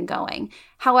things have been going.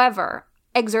 However,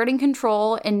 exerting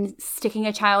control and sticking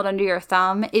a child under your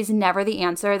thumb is never the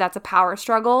answer. That's a power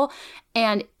struggle.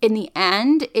 And in the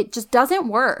end, it just doesn't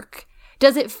work.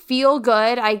 Does it feel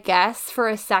good, I guess, for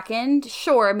a second?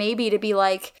 Sure, maybe to be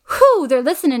like, whew, they're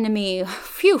listening to me.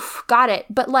 Phew, got it.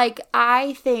 But like,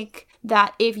 I think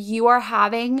that if you are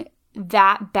having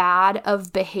that bad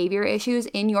of behavior issues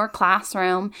in your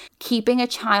classroom, keeping a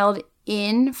child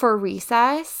in for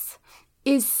recess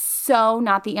is so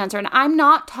not the answer. And I'm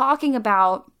not talking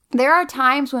about, there are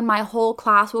times when my whole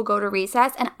class will go to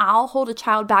recess and I'll hold a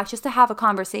child back just to have a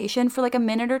conversation for like a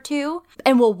minute or two,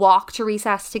 and we'll walk to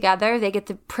recess together. They get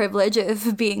the privilege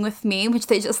of being with me, which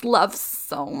they just love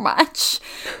so much.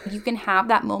 You can have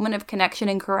that moment of connection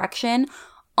and correction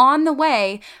on the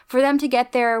way for them to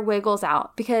get their wiggles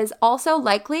out, because also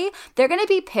likely they're going to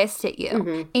be pissed at you.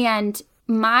 Mm-hmm. And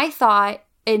my thought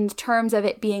in terms of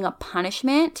it being a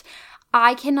punishment,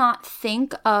 I cannot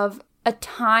think of a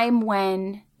time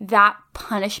when that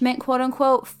punishment, quote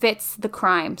unquote, fits the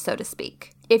crime, so to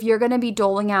speak. If you're going to be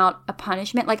doling out a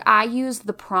punishment, like I use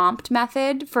the prompt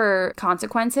method for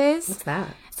consequences. What's that?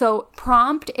 So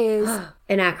prompt is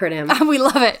an acronym. We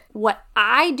love it. What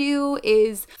I do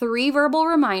is 3 verbal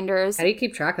reminders. How do you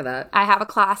keep track of that? I have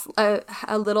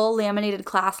a little laminated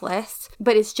class list,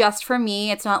 but it's just for me.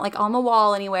 It's not like on the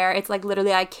wall anywhere. It's like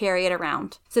literally I carry it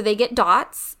around. So they get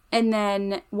dots. And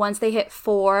then once they hit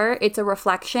 4, it's a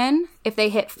reflection. if they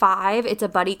hit 5, it's a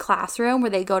buddy classroom where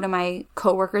they go to my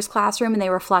coworker's classroom and they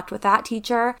reflect with that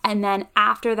teacher. And then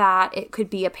after that, it could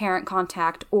be a parent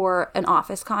contact or an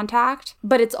office contact.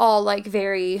 But it's all like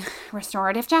very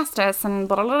restorative justice and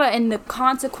blah, blah, blah. And the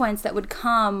consequence that would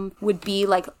come would be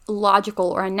like logical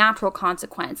or a natural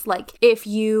consequence. Like if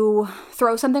you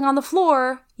throw something on the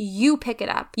floor, you pick it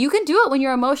up. You can do it when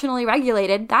you're emotionally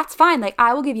regulated. That's fine. Like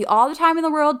I will give you all the time in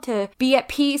the world to be at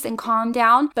peace and calm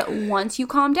down. But once you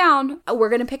calm down, we're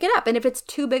going to pick it up. And if it's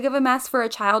too big of a mess for a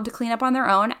child to clean up on their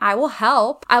own, I will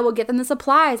help. I will get them the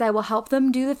supplies. I will help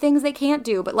them do the things they can't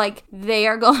do. But like they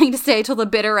are going to stay till the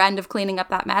bitter end of cleaning up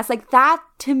that mess. Like that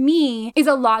to me is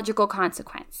a logical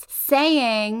consequence.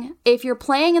 Saying if you're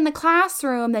playing in the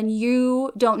classroom, then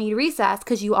you don't need recess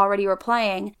because you already were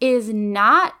playing is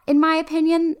not, in my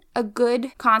opinion, a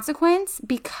good consequence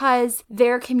because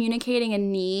they're communicating a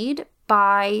need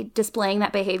by displaying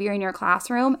that behavior in your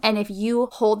classroom. And if you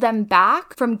hold them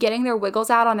back from getting their wiggles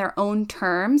out on their own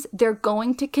terms, they're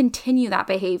going to continue that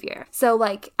behavior. So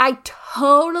like, I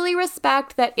totally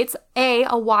respect that it's a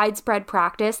widespread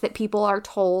practice that people are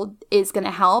told is going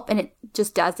to help and it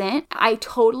just doesn't. I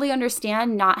totally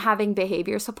understand not having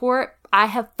behavior support. I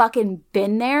have fucking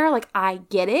been there. Like, I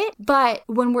get it. But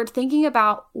when we're thinking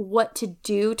about what to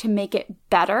do to make it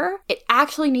better, it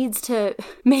actually needs to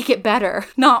make it better,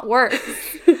 not worse.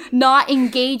 Not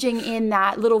engaging in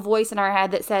that little voice in our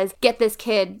head that says, get this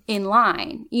kid in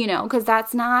line, you know, because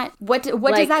that's not, what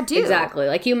does that do? Exactly.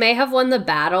 Like, you may have won the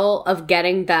battle of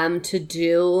getting them to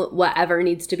do whatever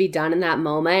needs to be done in that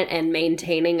moment and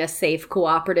maintaining a safe,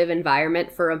 cooperative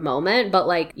environment for a moment. But,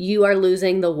 like, you are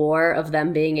losing the war of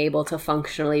them being able to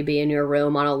functionally be in your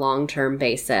room on a long-term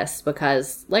basis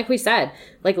because, like we said,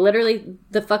 like literally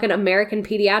the fucking American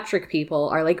pediatric people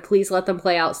are like, please let them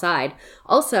play outside.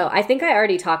 Also, I think I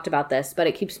already talked about this, but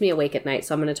it keeps me awake at night,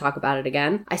 so I'm going to talk about it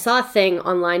again. I saw a thing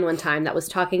online one time that was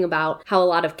talking about how a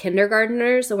lot of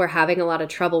kindergartners were having a lot of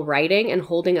trouble writing and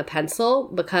holding a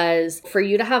pencil because for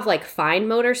you to have like fine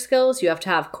motor skills, you have to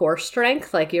have core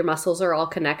strength, like your muscles are all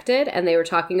connected. And they were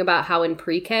talking about how in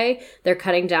pre-K, they're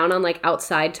cutting down on like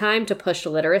outside time to push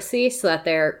literacy so that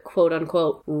they're quote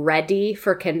unquote ready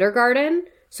for kindergarten.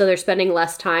 So they're spending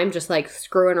less time just like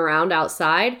screwing around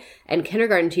outside. And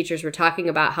kindergarten teachers were talking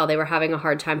about how they were having a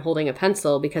hard time holding a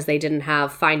pencil because they didn't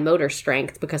have fine motor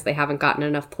strength because they haven't gotten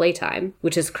enough playtime,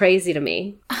 which is crazy to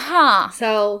me.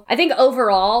 So I think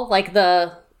overall, like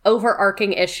the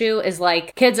overarching issue is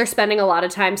like kids are spending a lot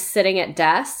of time sitting at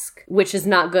desks, which is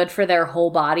not good for their whole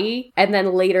body. And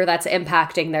then later that's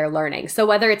impacting their learning. So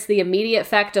whether it's the immediate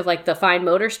effect of like the fine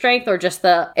motor strength or just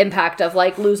the impact of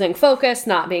like losing focus,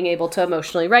 not being able to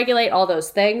emotionally regulate, all those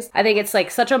things, I think it's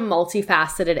like such a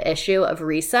multifaceted issue of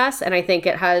recess. And I think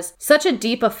it has such a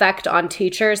deep effect on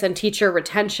teachers and teacher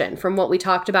retention from what we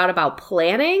talked about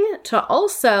planning to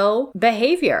also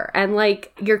behavior and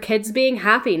like your kids being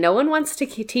happy. No one wants to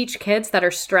teach kids that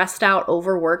are stressed out,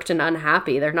 overworked, and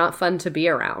unhappy. They're not fun to be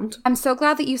around. I'm so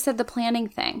glad that you said the planning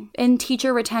thing and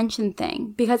teacher retention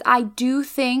thing, because I do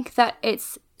think that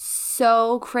it's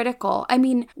so critical. I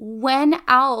mean, when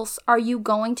else are you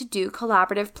going to do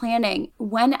collaborative planning?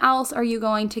 When else are you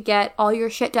going to get all your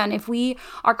shit done? If we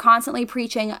are constantly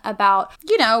preaching about,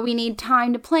 you know, we need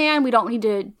time to plan, we don't need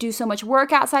to do so much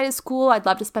work outside of school, I'd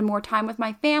love to spend more time with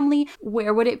my family,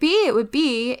 where would it be? It would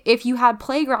be if you had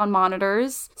playground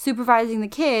monitors supervising the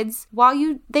kids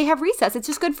while they have recess. It's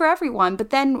just good for everyone, but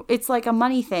then it's like a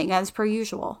money thing as per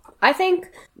usual. I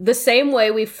think the same way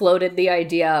we floated the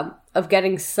idea of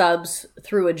getting subs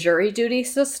through a jury duty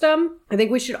system, I think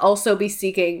we should also be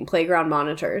seeking playground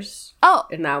monitors.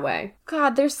 In that way.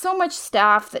 God, there's so much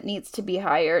staff that needs to be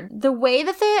hired. The way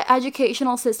that the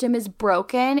educational system is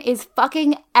broken is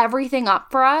fucking everything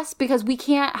up for us because we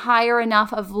can't hire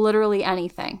enough of literally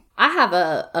anything. I have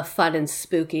a fun and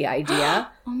spooky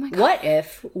idea. Oh my God. What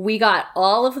if we got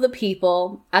all of the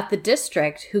people at the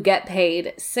district who get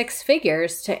paid 6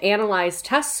 figures to analyze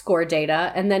test score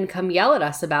data and then come yell at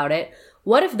us about it?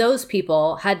 What if those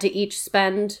people had to each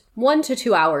spend 1 to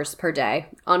 2 hours per day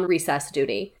on recess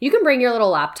duty? You can bring your little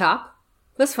laptop.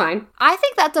 That's fine. I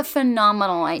think that's a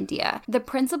phenomenal idea. The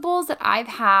principals that I've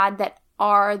had that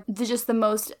are just the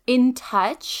most in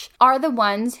touch are the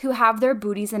ones who have their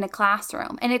booties in a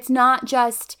classroom. And it's not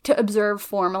just to observe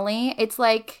formally. It's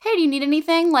like, hey, do you need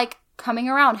anything? Like coming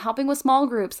around, helping with small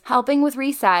groups, helping with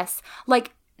recess.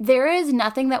 Like, there is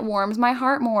nothing that warms my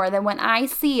heart more than when I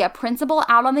see a principal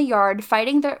out on the yard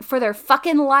fighting for their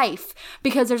fucking life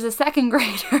because there's a second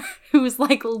grader who's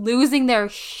like losing their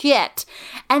shit.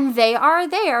 And they are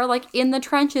there like in the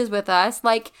trenches with us,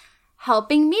 like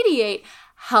helping mediate,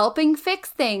 helping fix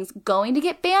things, going to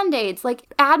get Band-Aids.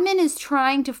 Like, admin is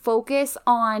trying to focus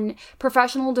on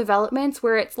professional developments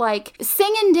where it's like,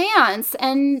 sing and dance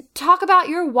and talk about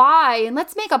your why and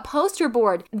let's make a poster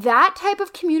board. That type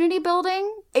of community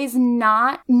building is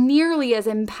not nearly as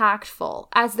impactful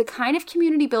as the kind of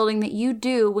community building that you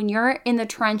do when you're in the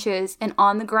trenches and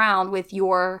on the ground with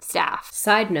your staff.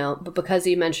 Side note, but because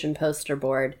you mentioned poster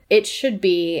board, it should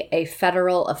be a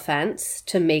federal offense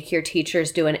to make your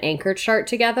teachers do an anchor chart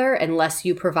together unless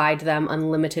you provide them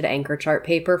unlimited anchor chart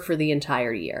paper for the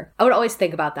entire year. I would always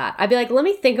think about that. I'd be like, let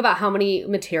me think about how many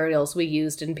materials we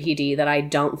used in PD that I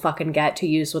don't fucking get to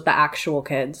use with the actual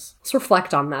kids. Let's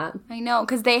reflect on that. I know,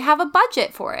 because they have a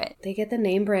budget for it. They get the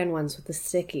name brand ones with the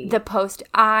sticky.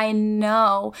 I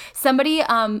know. Somebody,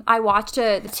 I watched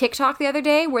a TikTok the other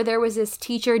day where there was this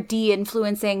teacher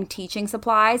de-influencing teaching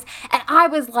supplies, and I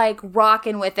was like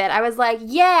rocking with it. I was like,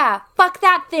 yeah, fuck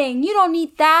that thing. You don't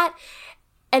need that.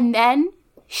 And then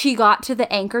she got to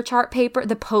the anchor chart paper,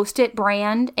 the Post-it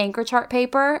brand anchor chart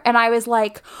paper, and I was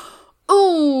like,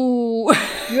 ooh.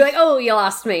 You're like, oh, you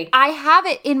lost me. I have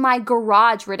it in my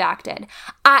garage redacted.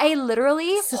 I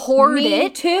literally hoard it. Me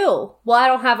too. Well, I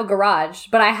don't have a garage,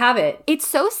 but I have it. It's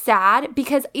so sad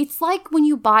because it's like when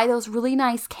you buy those really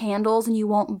nice candles and you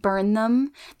won't burn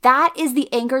them. That is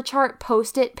the anchor chart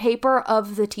Post-it paper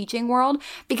of the teaching world,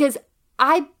 because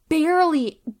I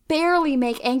barely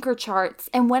make anchor charts,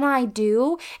 and when I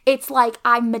do, it's like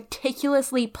I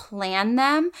meticulously plan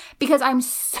them because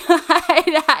it's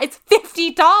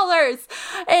 $50,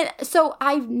 and so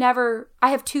I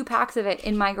have 2 packs of it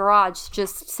in my garage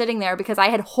just sitting there because I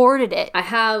had hoarded it. I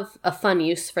have a fun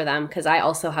use for them because I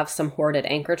also have some hoarded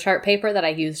anchor chart paper that I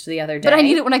used the other day. But I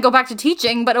need it when I go back to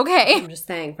teaching, but okay. I'm just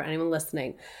saying for anyone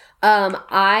listening.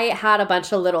 I had a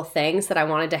bunch of little things that I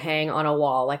wanted to hang on a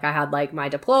wall. Like I had like my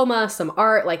diploma, some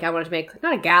art, like I wanted to make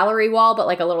not a gallery wall, but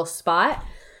like a little spot.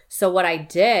 So what I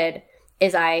did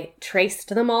is I traced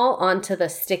them all onto the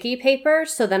sticky paper,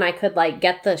 so then I could like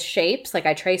get the shapes, like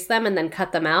I traced them and then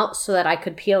cut them out so that I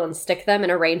could peel and stick them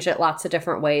and arrange it lots of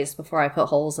different ways before I put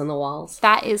holes in the walls.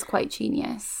 That is quite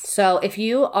genius. So if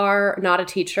you are not a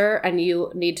teacher and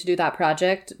you need to do that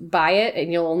project, buy it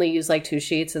and you'll only use like 2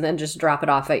 sheets and then just drop it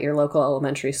off at your local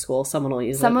elementary school. Someone will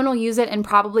use it. Someone will use it and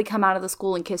probably come out of the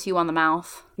school and kiss you on the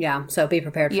mouth. Yeah, so be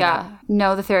prepared for that. Yeah,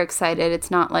 know that they're excited.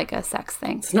 It's not like a sex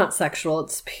thing. It's not sexual.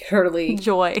 It's purely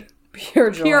joy.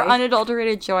 Pure joy. Pure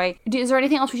unadulterated joy. Is there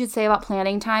anything else we should say about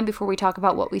planning time before we talk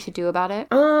about what we should do about it?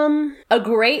 A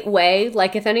great way,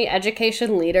 like if any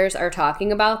education leaders are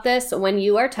talking about this, when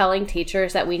you are telling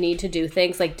teachers that we need to do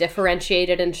things like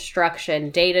differentiated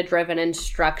instruction, data-driven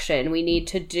instruction, we need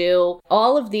to do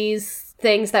all of these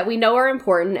things that we know are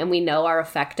important and we know are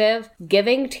effective,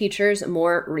 giving teachers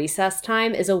more recess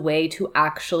time is a way to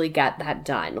actually get that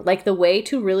done. Like the way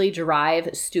to really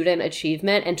drive student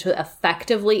achievement and to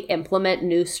effectively implement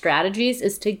new strategies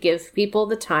is to give people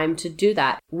the time to do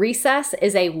that. Recess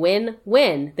is a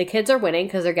win-win. The kids are winning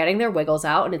because they're getting their wiggles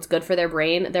out and it's good for their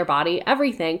brain, their body,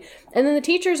 everything. And then the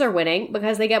teachers are winning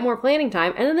because they get more planning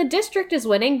time. And then the district is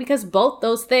winning because both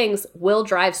those things will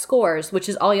drive scores, which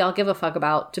is all y'all give a fuck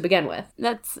about to begin with.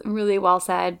 That's really well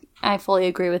said. I fully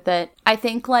agree with it. I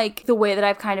think like the way that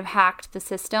I've kind of hacked the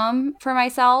system for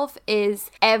myself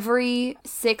is every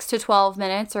 6 to 12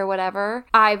 minutes or whatever,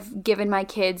 I've given my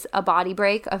kids a body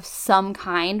break of some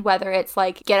kind, whether it's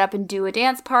like get up and do a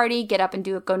dance party, get up and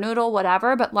do a go noodle,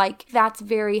 whatever. But like that's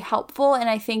very helpful. And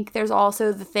I think there's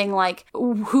also the thing like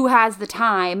who has the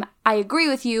time? I agree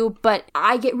with you, but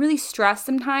I get really stressed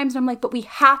sometimes. And I'm like, but we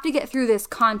have to get through this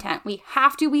content. We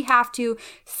have to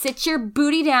sit your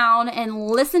booty down and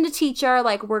listen to teacher.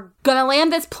 Like we're gonna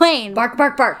land this plane. Bark,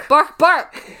 bark, bark. Bark,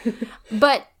 bark.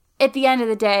 But at the end of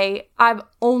the day, I've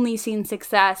only seen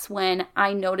success when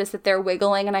I notice that they're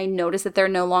wiggling and I notice that they're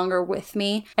no longer with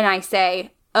me. And I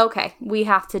say, okay, we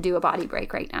have to do a body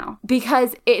break right now.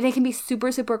 Because it can be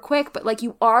super, super quick, but like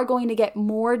you are going to get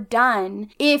more done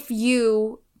if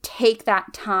you take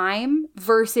that time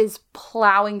versus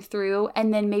plowing through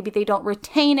and then maybe they don't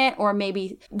retain it or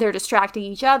maybe they're distracting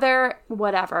each other,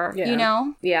 whatever, you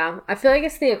know? Yeah. I feel like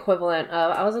it's the equivalent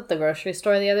of, I was at the grocery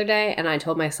store the other day and I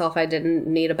told myself I didn't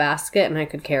need a basket and I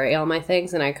could carry all my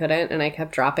things and I couldn't, and I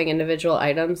kept dropping individual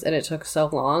items and it took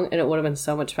so long, and it would have been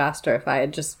so much faster if I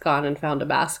had just gone and found a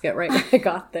basket right when I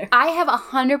got there. I have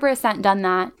 100% done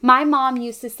that. My mom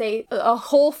used to say a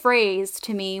whole phrase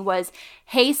to me was,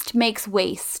 haste makes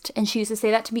waste. fast. And she used to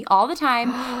say that to me all the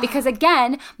time because,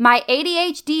 again, my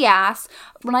ADHD ass,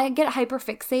 when I get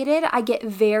hyperfixated, I get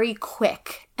very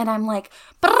quick. And I'm like,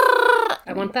 brrr.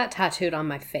 I want that tattooed on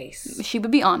my face. She would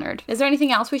be honored. Is there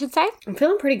anything else we should say? I'm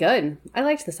feeling pretty good. I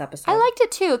liked this episode. I liked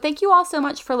it too. Thank you all so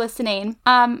much for listening.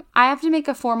 I have to make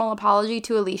a formal apology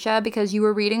to Alicia because you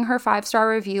were reading her 5-star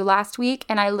review last week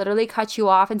and I literally cut you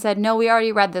off and said, no, we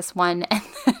already read this one.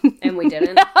 And we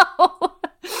didn't. No.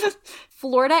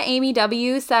 Florida Amy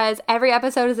W. says, every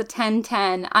episode is a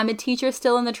 10-10. I'm a teacher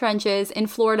still in the trenches, in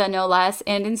Florida no less,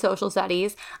 and in social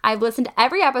studies. I've listened to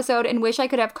every episode and wish I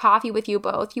could have coffee with you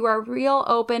both. You are real,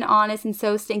 open, honest, and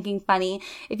so stinking funny.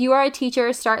 If you are a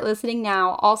teacher, start listening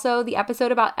now. Also, the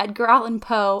episode about Edgar Allan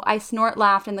Poe, I snort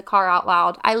laughed in the car out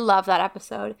loud. I love that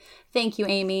episode. Thank you,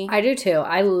 Amy. I do too.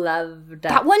 I loved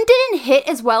that one didn't hit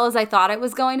as well as I thought it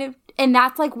was going to, and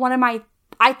that's like one of my...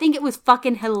 I think it was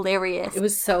fucking hilarious. It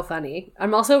was so funny.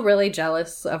 I'm also really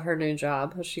jealous of her new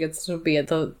job. She gets to be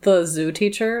the zoo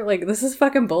teacher. Like, this is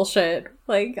fucking bullshit.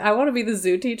 Like, I want to be the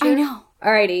zoo teacher. I know.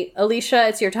 Alrighty, Alicia,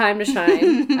 it's your time to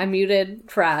shine. I muted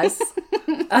Fraz.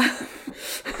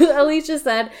 Alicia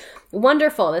said,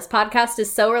 wonderful. This podcast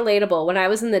is so relatable. When I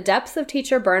was in the depths of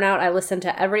teacher burnout, I listened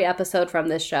to every episode from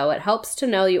this show. It helps to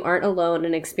know you aren't alone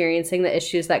in experiencing the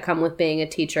issues that come with being a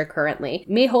teacher currently.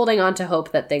 Me holding on to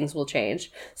hope that things will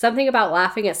change. Something about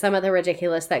laughing at some of the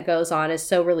ridiculous that goes on is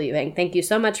so relieving. Thank you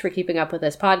so much for keeping up with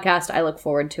this podcast. I look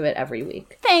forward to it every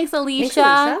week. Thanks,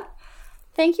 Alicia.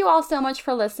 Thank you all so much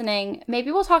for listening.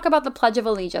 Maybe we'll talk about the Pledge of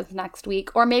Allegiance next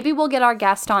week, or maybe we'll get our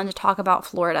guest on to talk about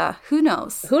Florida. Who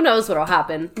knows? Who knows what'll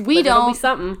happen? We don't. It'll be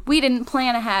something. We didn't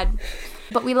plan ahead.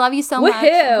 But we love you so much.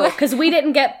 Woohoo! Because we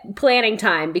didn't get planning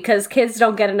time because kids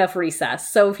don't get enough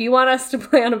recess. So if you want us to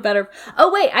plan a better...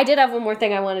 Oh, wait. I did have one more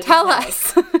thing I wanted to say. Tell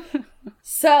us.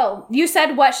 So, you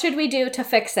said, what should we do to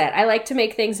fix it? I like to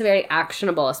make things very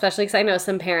actionable, especially because I know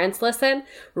some parents listen.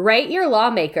 Write your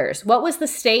lawmakers. What was the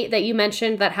state that you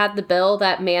mentioned that had the bill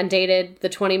that mandated the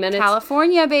 20 minutes?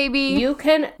 California, baby. You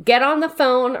can get on the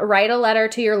phone, write a letter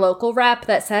to your local rep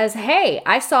that says, hey,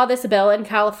 I saw this bill in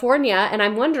California, and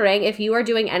I'm wondering if you are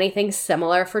doing anything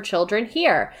similar for children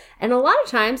here. And a lot of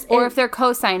times... Or if they're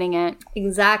co-signing it.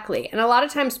 Exactly. And a lot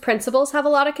of times principals have a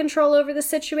lot of control over the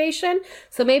situation.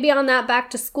 So maybe on that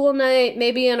back to school night,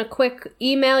 maybe in a quick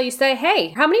email, you say, hey,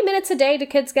 how many minutes a day do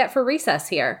kids get for recess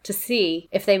here? To see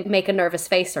if they make a nervous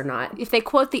face or not. If they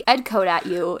quote the ed code at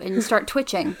you and you start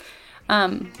twitching.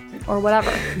 Or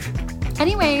whatever.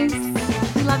 Anyways,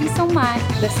 we love you so much.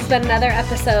 This has been another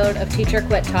episode of Teacher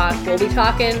Quit Talk. We'll be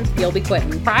talking, you'll be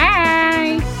quitting.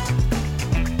 Bye.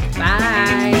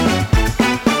 Bye.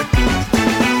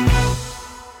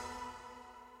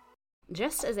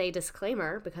 Just as a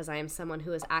disclaimer, because I am someone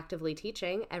who is actively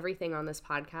teaching, everything on this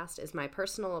podcast is my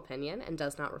personal opinion and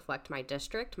does not reflect my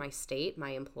district, my state,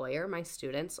 my employer, my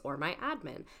students, or my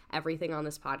admin. Everything on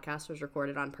this podcast was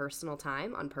recorded on personal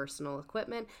time, on personal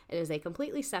equipment, and is a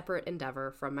completely separate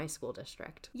endeavor from my school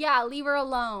district. Yeah, leave her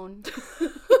alone.